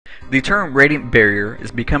The term radiant barrier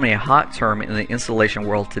is becoming a hot term in the installation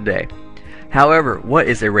world today. However, what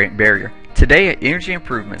is a radiant barrier? Today at Energy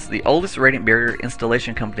Improvements, the oldest radiant barrier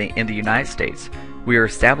installation company in the United States, we were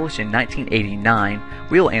established in 1989,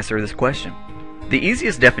 we will answer this question. The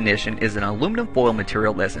easiest definition is an aluminum foil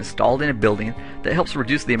material that's installed in a building that helps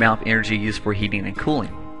reduce the amount of energy used for heating and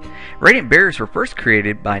cooling. Radiant barriers were first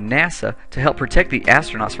created by NASA to help protect the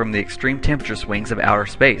astronauts from the extreme temperature swings of outer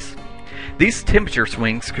space. These temperature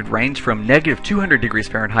swings could range from negative 200 degrees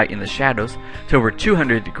Fahrenheit in the shadows to over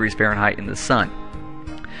 200 degrees Fahrenheit in the sun.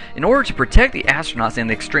 In order to protect the astronauts and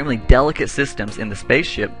the extremely delicate systems in the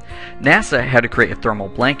spaceship, NASA had to create a thermal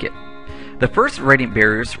blanket. The first radiant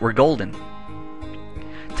barriers were golden.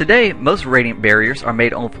 Today, most radiant barriers are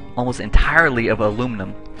made almost entirely of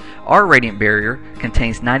aluminum. Our radiant barrier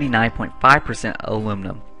contains 99.5%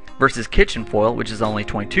 aluminum versus kitchen foil, which is only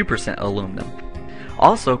 22% aluminum.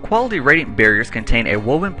 Also, quality radiant barriers contain a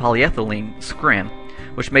woven polyethylene scrim,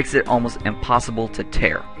 which makes it almost impossible to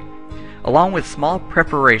tear, along with small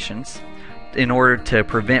preparations in order to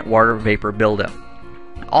prevent water vapor buildup.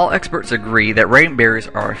 All experts agree that radiant barriers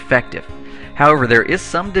are effective. However, there is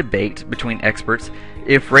some debate between experts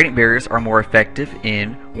if radiant barriers are more effective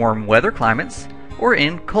in warm weather climates or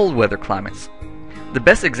in cold weather climates. The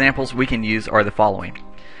best examples we can use are the following.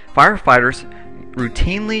 Firefighters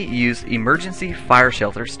routinely use emergency fire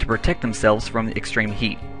shelters to protect themselves from the extreme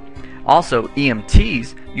heat. Also,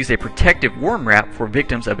 EMTs use a protective warm wrap for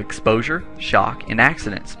victims of exposure, shock, and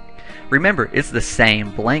accidents. Remember, it's the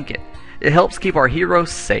same blanket. It helps keep our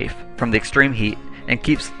heroes safe from the extreme heat and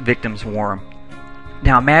keeps victims warm.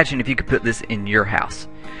 Now imagine if you could put this in your house.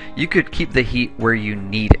 You could keep the heat where you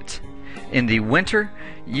need it. In the winter,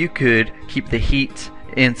 you could keep the heat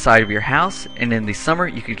inside of your house, and in the summer,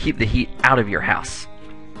 you could keep the heat out of your house.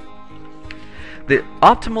 The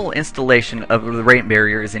optimal installation of the radiant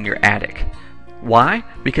barrier is in your attic. Why?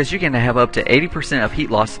 Because you can have up to 80% of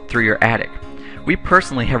heat loss through your attic. We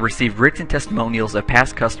personally have received written testimonials of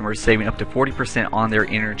past customers saving up to 40% on their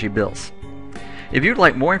energy bills. If you would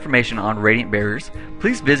like more information on radiant barriers,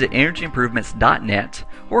 please visit energyimprovements.net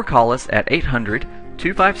or call us at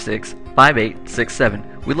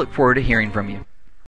 800-256-5867. We look forward to hearing from you.